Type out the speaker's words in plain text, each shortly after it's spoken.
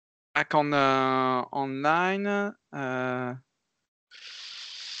back on online.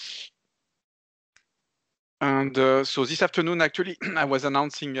 And so this afternoon, actually, I was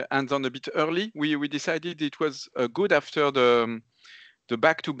announcing hands-on a bit early. We decided it was good after the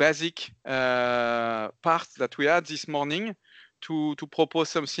back to basic part that we had this morning to propose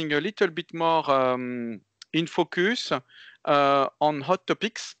something a little bit more in focus on hot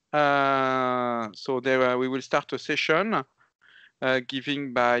topics. So there we will start a session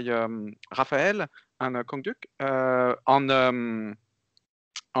given by Raphaël and Kongduk on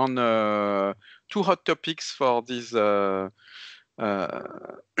two hot topics for these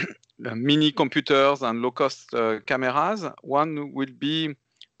mini computers and low-cost cameras. One will be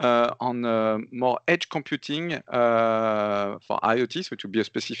on more edge computing for IoT, which will be a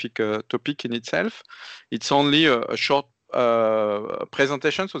specific topic in itself. It's only a short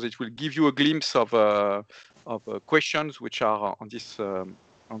presentation, so it will give you a glimpse of questions which are on this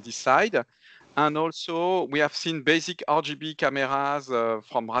side. And also, we have seen basic RGB cameras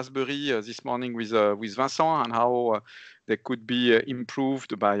from Raspberry this morning with Vincent, and how they could be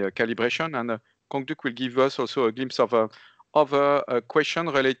improved by calibration. And Kongduk will give us also a glimpse of a question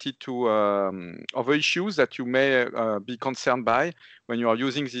related to other issues that you may be concerned by when you are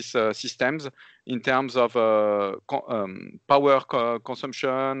using these systems in terms of power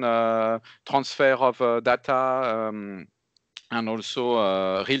consumption, transfer of data, and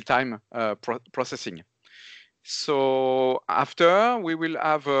also real-time processing. So after, we will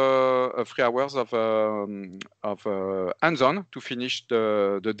have 3 hours of hands-on to finish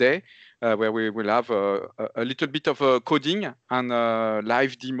the day, where we will have a little bit of coding and a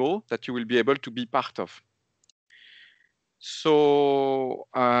live demo that you will be able to be part of. So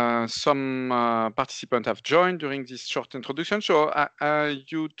some participants have joined during this short introduction. So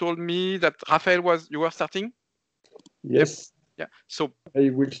you told me that Raphaël you were starting? Yes. Yep. Yeah. So I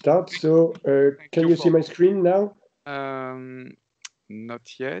will start. So can you see my screen now?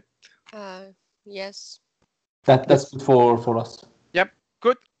 Not yet. Yes. That's good for us. Yep.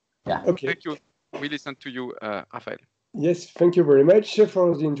 Good. Yeah. Okay. Thank you. We listen to you, Raphaël. Yes, thank you very much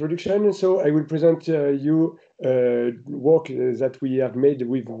for the introduction. So I will present you work that we have made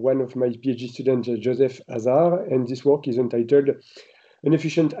with one of my PhD students, Joseph Hazard, and this work is entitled An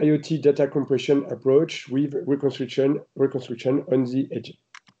Efficient IoT Data Compression Approach with Reconstruction on the Edge.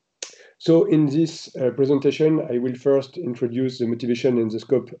 So in this presentation, I will first introduce the motivation and the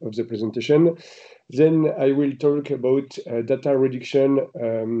scope of the presentation. Then I will talk about data reduction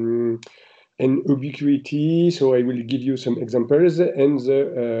and ubiquity. So I will give you some examples, and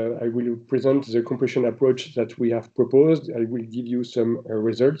I will present the compression approach that we have proposed. I will give you some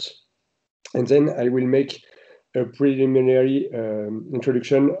results, and then I will make a preliminary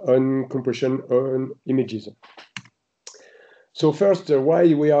introduction on compression on images. So first,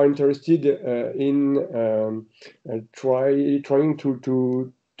 why we are interested in trying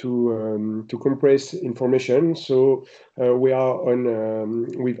to compress information. So we are on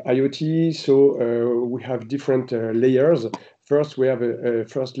with IoT. So we have different layers. First, we have a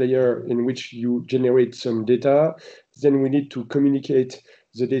first layer in which you generate some data. Then we need to communicate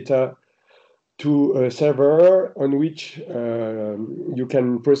the data to a server on which you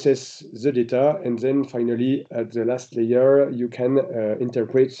can process the data, and then finally at the last layer you can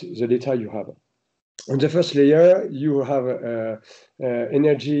interpret the data you have. On the first layer you have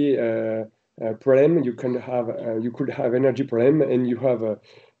energy problem. You could have energy problem, and you have a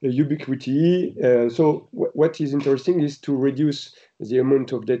ubiquity. So what is interesting is to reduce the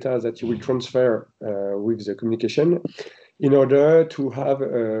amount of data that you will transfer with the communication, in order to have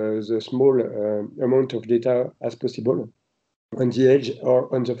the small amount of data as possible on the edge or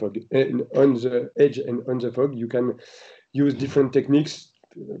on the fog. And on the edge and on the fog, you can use different techniques,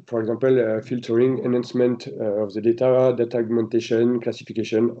 for example, filtering, enhancement of the data augmentation,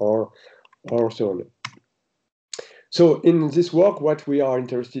 classification, or so on. So in this work, what we are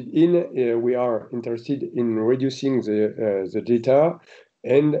interested in, we are interested in reducing the data,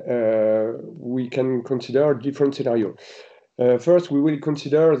 and we can consider different scenarios. First, we will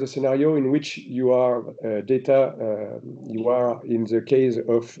consider the scenario in which you are you are in the case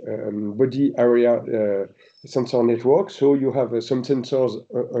of body area sensor network. So you have some sensors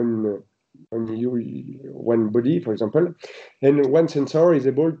on one body, for example, and one sensor is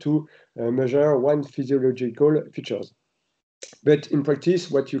able to measure one physiological features. But in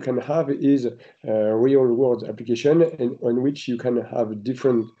practice, what you can have is a real-world application on which you can have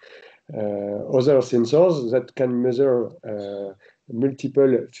different other sensors that can measure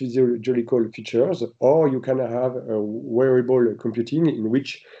multiple physiological features, or you can have a wearable computing in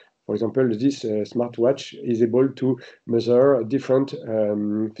which, For example, this smartwatch is able to measure different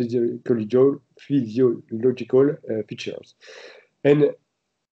physiological features. And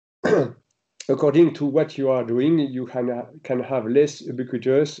according to what you are doing, you can have less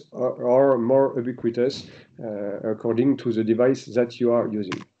ubiquitous or more ubiquitous according to the device that you are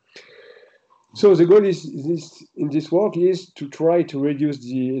using. So the goal is in this work is to try to reduce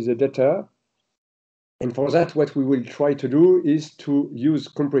the data. And for that, what we will try to do is to use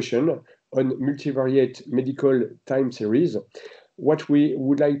compression on multivariate medical time series. What we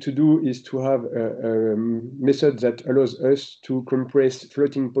would like to do is to have a method that allows us to compress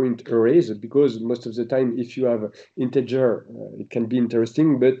floating point arrays, because most of the time, if you have integer, it can be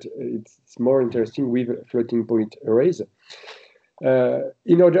interesting, but it's more interesting with floating point arrays.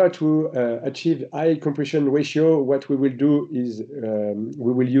 In order to achieve high compression ratio, what we will do is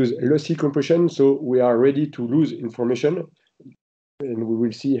we will use lossy compression, so we are ready to lose information. And we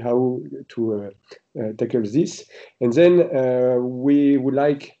will see how to tackle this. And then we would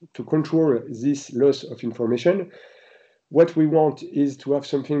like to control this loss of information. What we want is to have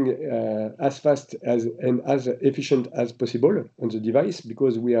something as fast and as efficient as possible on the device,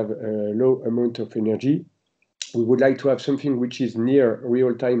 because we have a low amount of energy. We would like to have something which is near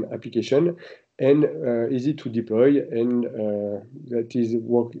real-time application and easy to deploy, and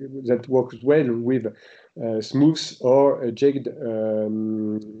that works well with smooth or jagged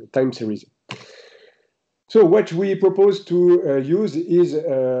time series. So what we propose to use is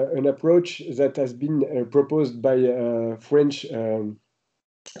an approach that has been proposed by a French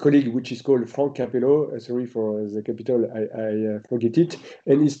colleague, which is called Franck Capello. Sorry for the capital, I forget it,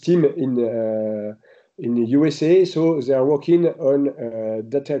 and his team in the USA. So they are working on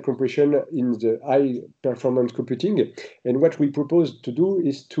data compression in the high performance computing. And what we propose to do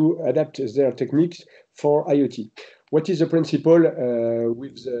is to adapt their techniques for IoT. What is the principle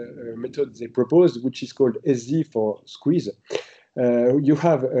with the method they proposed, which is called SZ for squeeze? You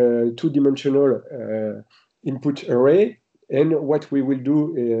have a two-dimensional input array. And what we will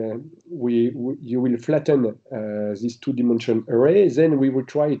do, you will flatten this two-dimensional array. Then we will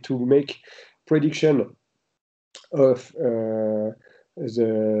try to make prediction of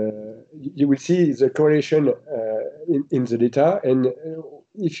you will see the correlation in the data. And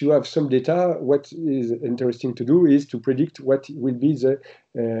if you have some data, what is interesting to do is to predict what will be the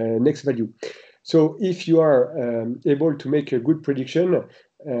next value. So if you are able to make a good prediction,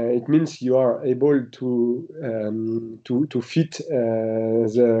 it means you are able to fit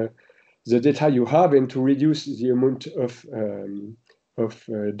the data you have and to reduce the amount of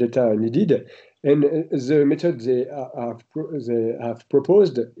data needed. And the method they have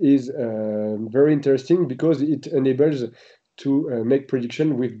proposed is very interesting, because it enables to make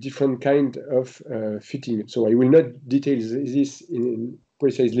prediction with different kind of fitting. So I will not detail this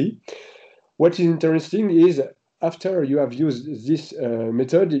precisely. What is interesting is, after you have used this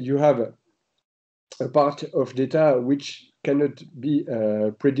method, you have a part of data which cannot be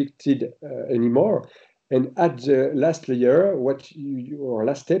predicted anymore. And at the last layer, or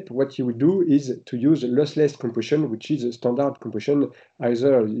last step, what you will do is to use lossless compression, which is a standard compression,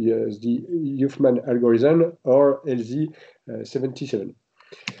 either the Huffman algorithm or LZ77.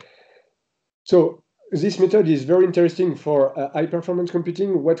 So this method is very interesting for high-performance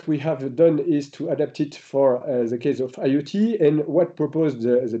computing. What we have done is to adapt it for the case of IoT. And what proposed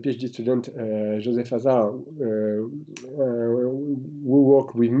the PhD student, Joseph Hazard, who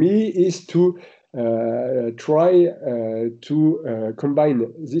worked with me, is to try to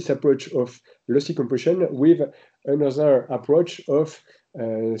combine this approach of lossy compression with another approach of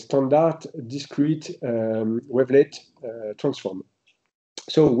standard discrete wavelet transform.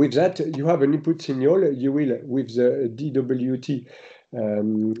 So with that, you have an input signal. You will, with the DWT,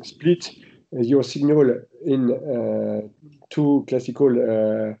 split your signal in two classical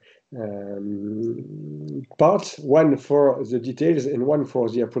parts, one for the details and one for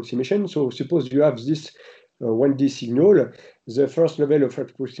the approximation. So suppose you have this 1D signal. The first level of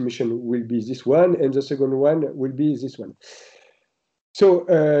approximation will be this one, and the second one will be this one. So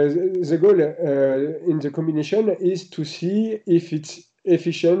the goal in the combination is to see if it's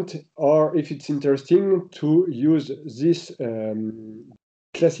efficient or if it's interesting to use this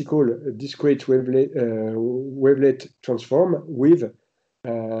classical discrete wavelet transform with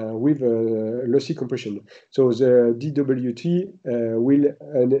lossy compression. So the DWT will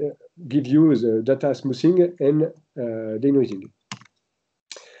give you the data smoothing and denoising.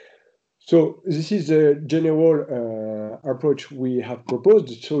 So this is the general approach we have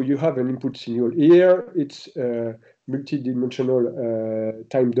proposed. So you have an input signal here. It's multi-dimensional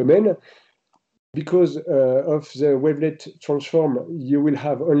time domain. because of the wavelet transform, you will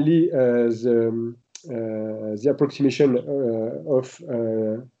have only the approximation of,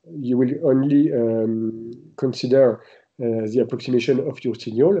 you will only consider the approximation of your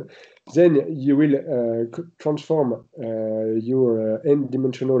signal. Then you will transform your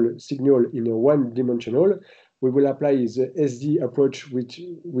n-dimensional signal in a one-dimensional. We will apply the SD approach, which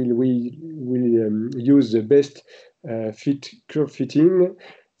will use the best fit curve fitting.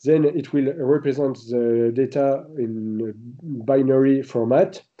 Then it will represent the data in binary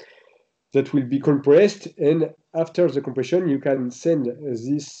format that will be compressed. And after the compression, you can send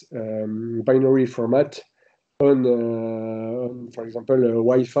this binary format on for example,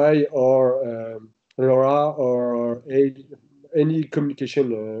 Wi-Fi or LoRa or any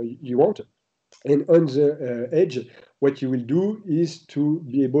communication you want. And on the edge, what you will do is to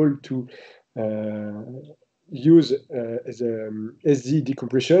be able to use the SD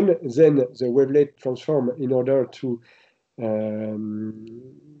decompression, then the wavelet transform in order to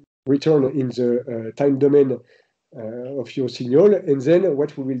return in the time domain of your signal. And then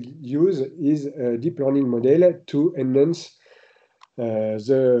what we will use is a deep learning model to enhance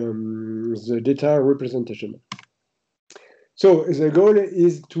the data representation. So the goal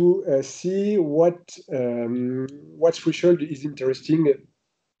is to see what threshold is interesting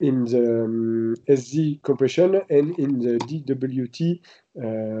in the SD compression and in the DWT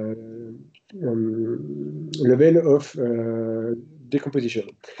level of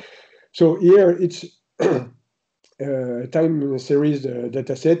decomposition. So here it's time series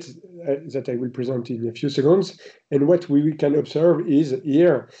dataset that I will present in a few seconds. And what we can observe is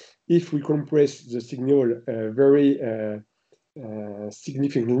here, if we compress the signal very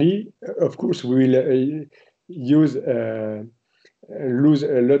significantly, of course, we will lose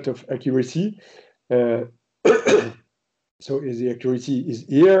a lot of accuracy. So the accuracy is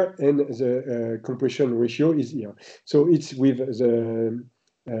here and the compression ratio is here. So it's with the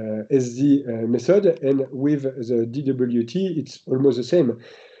SD method, and with the DWT, it's almost the same.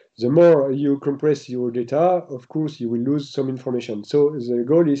 The more you compress your data, of course, you will lose some information. So the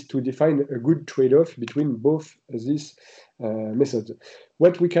goal is to define a good trade-off between both these methods.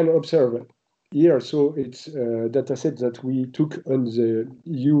 What we can observe here, so it's a dataset that we took on the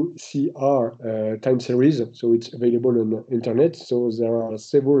UCR time series, so it's available on the internet. So there are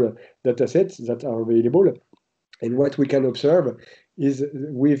several datasets that are available. And what we can observe is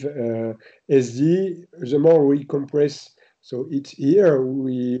with SD, the more we compress, so it's here,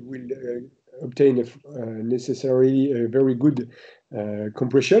 we will obtain a necessarily very good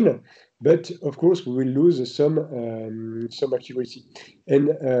compression, but of course we will lose some accuracy.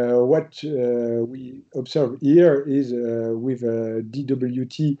 And what we observe here is with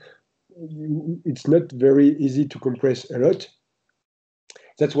DWT, it's not very easy to compress a lot.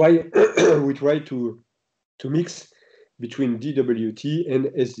 That's why we try to mix between DWT and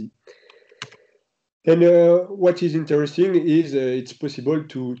SD. And what is interesting is it's possible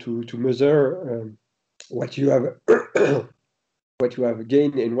to measure what you have what you have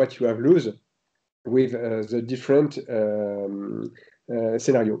gained and what you have lose with the different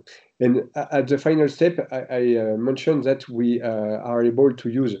scenario. And at the final step, I mentioned that we are able to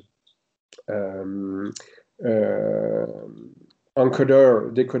use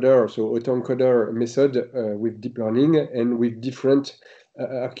encoder, decoder, so autoencoder method with deep learning and with different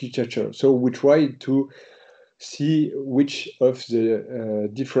architecture. So we try to see which of the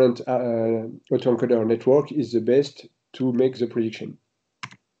different autoencoder network is the best to make the prediction.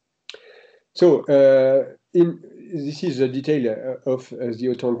 So this is the detail of the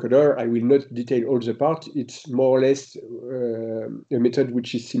autoencoder. I will not detail all the parts. It's more or less a method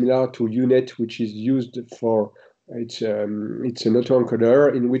which is similar to UNet, which is used for it's an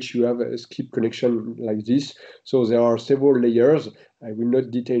autoencoder in which you have a skip connection like this. So there are several layers. I will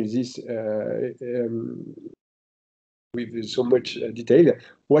not detail this with so much detail.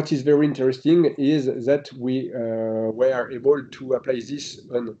 What is very interesting is that we were able to apply this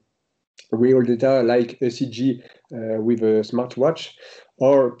on real data like ECG with a smartwatch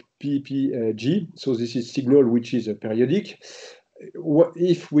or PPG. So this is signal which is periodic.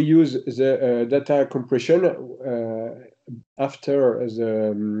 If we use the data compression after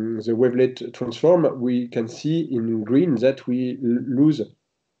the wavelet transform, we can see in green that we lose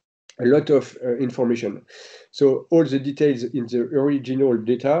a lot of information. So all the details in the original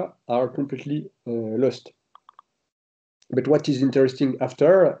data are completely lost. But what is interesting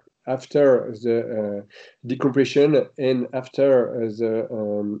after the decompression and after the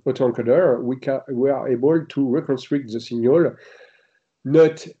autoencoder, we are able to reconstruct the signal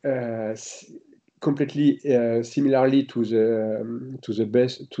not completely similarly to the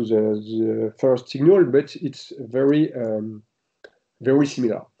first signal, but it's very very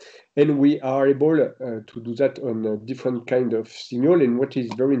similar. And we are able to do that on a different kind of signal. And what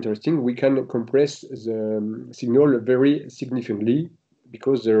is very interesting, we can compress the signal very significantly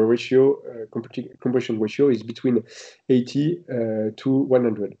because the ratio, compression ratio is between 80 to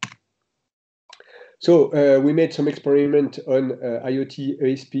 100. So we made some experiment on IoT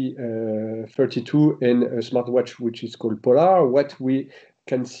ESP32 and a smartwatch which is called Polar. What we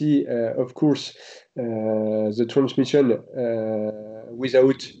can see, of course, the transmission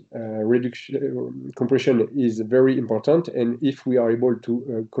without compression is very important. And if we are able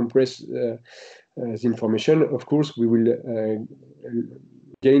to compress the information, of course, we will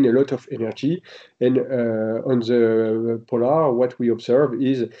gain a lot of energy. And on the Polar, what we observe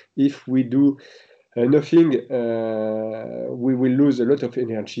is if we do nothing, we will lose a lot of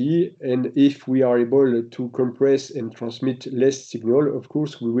energy. And if we are able to compress and transmit less signal, of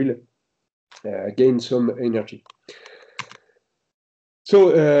course, we will gain some energy.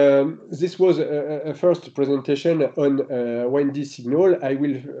 So this was a first presentation on 1D signal. I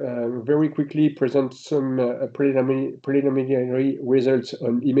will very quickly present some preliminary results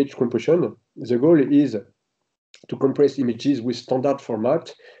on image compression. The goal is to compress images with standard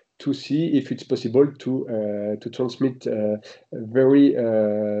format to see if it's possible to transmit very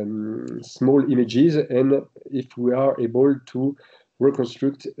small images and if we are able to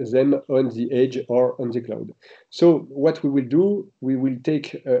reconstruct them on the edge or on the cloud. So what we will do, we will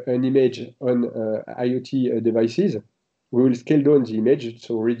take an image on IoT devices. We will scale down the image,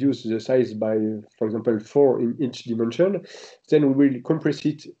 so reduce the size by, for example, 4 in each dimension. Then we will compress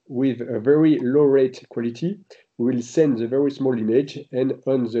it with a very low rate quality. We will send the very small image, and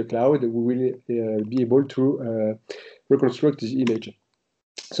on the cloud, we will be able to reconstruct this image.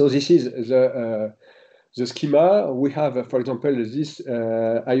 So this is the schema. We have, for example, this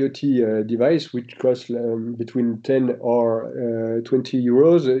IoT device, which costs between 10 or 20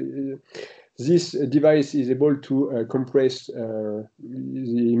 euros. This device is able to compress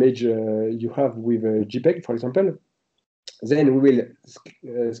the image you have with JPEG, for example. Then we will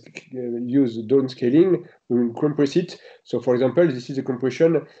use downscaling. We will compress it. So, for example, this is a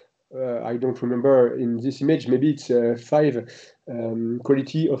compression. I don't remember in this image. Maybe it's 5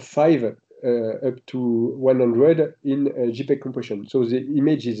 quality of 5 up to 100 in JPEG compression. So the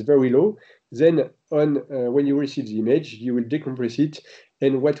image is very low. Then when you receive the image, you will decompress it.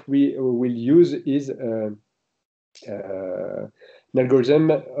 And what we will use is an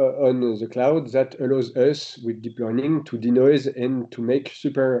algorithm on the cloud that allows us with deep learning to denoise and to make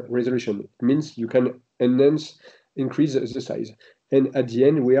super resolution. It means you can increase the size. And at the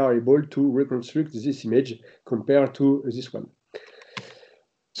end, we are able to reconstruct this image compared to this one.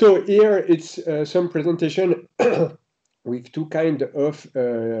 So here it's some presentation with two kinds of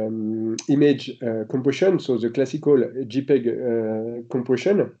image compression. So the classical JPEG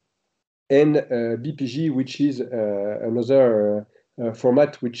compression and BPG, which is another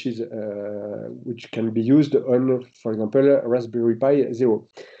format which can be used on, for example, Raspberry Pi Zero.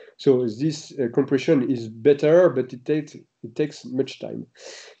 So this compression is better, but it takes much time.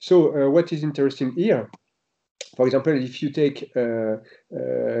 So what is interesting here? For example, if you take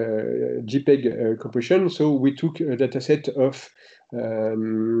JPEG compression, so we took a dataset of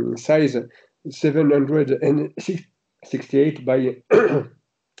size 768 by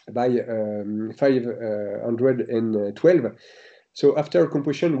 512. So after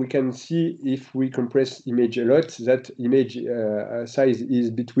compression, we can see if we compress image a lot, that image size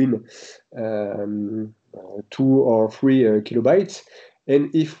is between 2 or 3 kilobytes.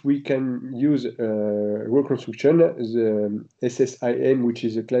 And if we can use reconstruction, the SSIM, which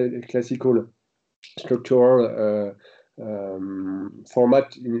is a classical structural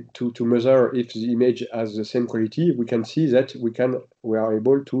format to measure if the image has the same quality, we can see that we are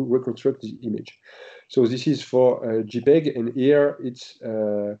able to reconstruct the image. So this is for JPEG, and here it's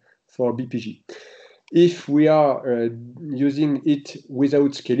for BPG. If we are using it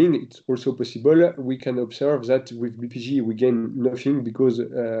without scaling, it's also possible. We can observe that with BPG we gain nothing because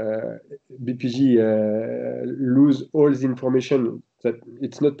BPG lose all the information. That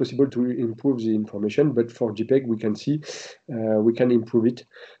it's not possible to improve the information, but for JPEG we can see we can improve it.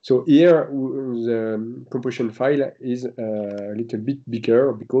 So here the compression file is a little bit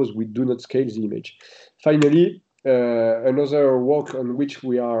bigger because we do not scale the image. Finally, another work on which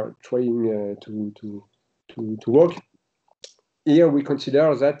we are trying to work. Here we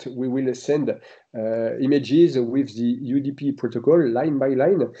consider that we will send images with the UDP protocol line by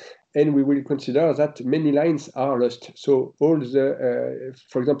line, and we will consider that many lines are lost. So all the,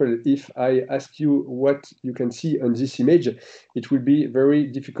 for example, if I ask you what you can see on this image, it will be very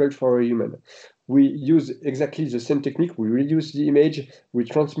difficult for a human. We use exactly the same technique. We reduce the image, we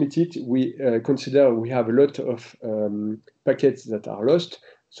transmit it, we consider we have a lot of packets that are lost.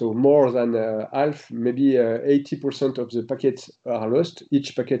 So more than half, maybe 80% of the packets are lost.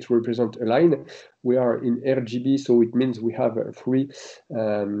 Each packet represents a line. We are in RGB, so it means we have three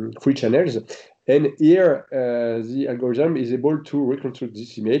channels. And here, the algorithm is able to reconstruct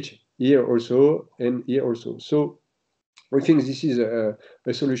this image, here also, and here also. So we think this is a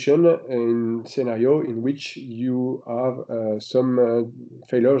solution in scenario in which you have some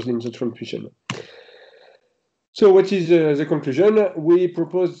failures in the transmission. So what is the conclusion? We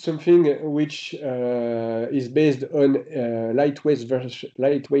proposed something which is based on a lightweight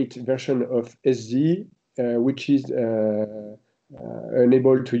version of SD, which is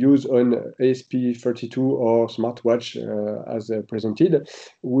unable to use on ESP32 or smartwatch as presented.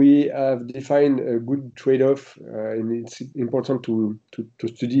 We have defined a good trade-off, and it's important to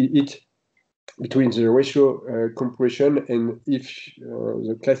study it between the ratio compression and if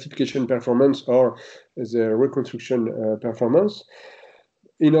the classification performance or the reconstruction performance.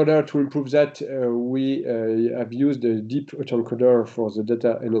 In order to improve that, we have used a deep autoencoder for the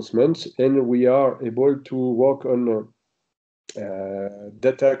data enhancement, and we are able to work on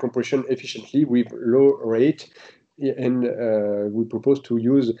data compression efficiently with low rate, and we propose to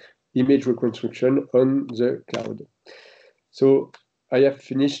use image reconstruction on the cloud. So I have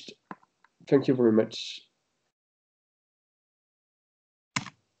finished. Thank you very much.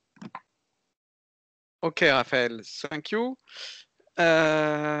 Okay, Raphaël, thank you.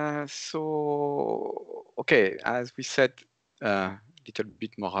 So, okay, as we said, a little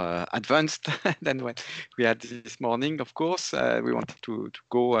bit more advanced than what we had this morning. Of course, we wanted to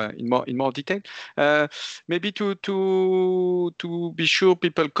go in more detail. Maybe to be sure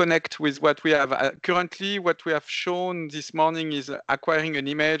people connect with what we have currently. What we have shown this morning is acquiring an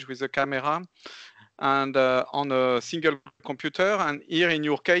image with a camera and on a single computer. And here, in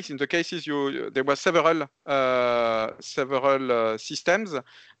your case, in the cases there were several systems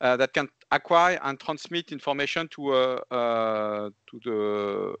that can acquire and transmit information to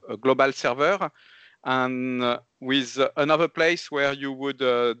the global server, and with another place where you would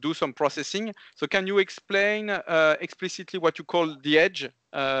do some processing. So can you explain explicitly what you call the edge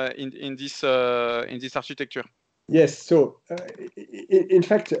in this architecture? Yes, so in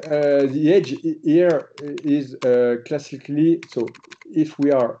fact, the edge here is classically, so if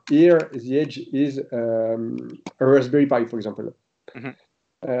we are here, the edge is a Raspberry Pi, for example.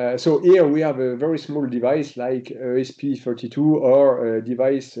 Mm-hmm. So here we have a very small device like ESP32 or a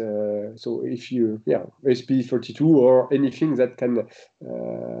device, so if you, ESP32 or anything that can,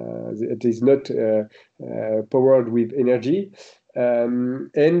 that is not powered with energy.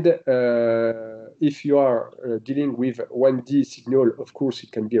 If you are dealing with 1D signal, of course,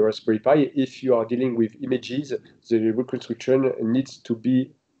 it can be a Raspberry Pi. If you are dealing with images, the reconstruction needs to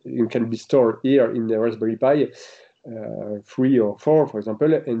be, it can be stored here in the Raspberry Pi 3 or 4, for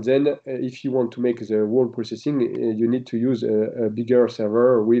example. And then if you want to make the whole processing, you need to use a bigger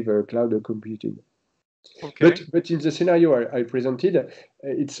server with cloud computing. Okay. But in the scenario I presented,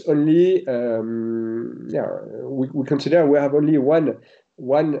 it's only we consider we have only one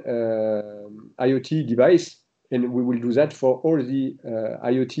IoT device, and we will do that for all the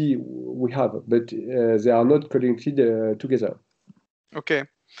IoT we have, but they are not connected together. Okay,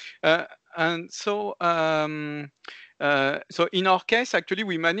 and so. So in our case, actually,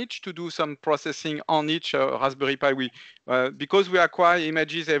 we managed to do some processing on each Raspberry Pi. Because we acquire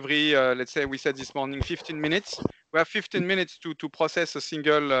images every, let's say we said this morning, 15 minutes. We have 15 minutes to process a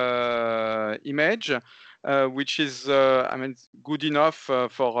single image, which is, I mean, good enough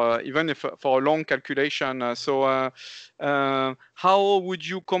for even if for a long calculation. How would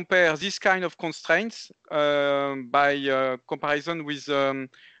you compare this kind of constraints by comparison with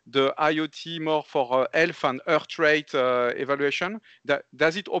the IoT more for health and earth rate evaluation?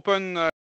 Does it open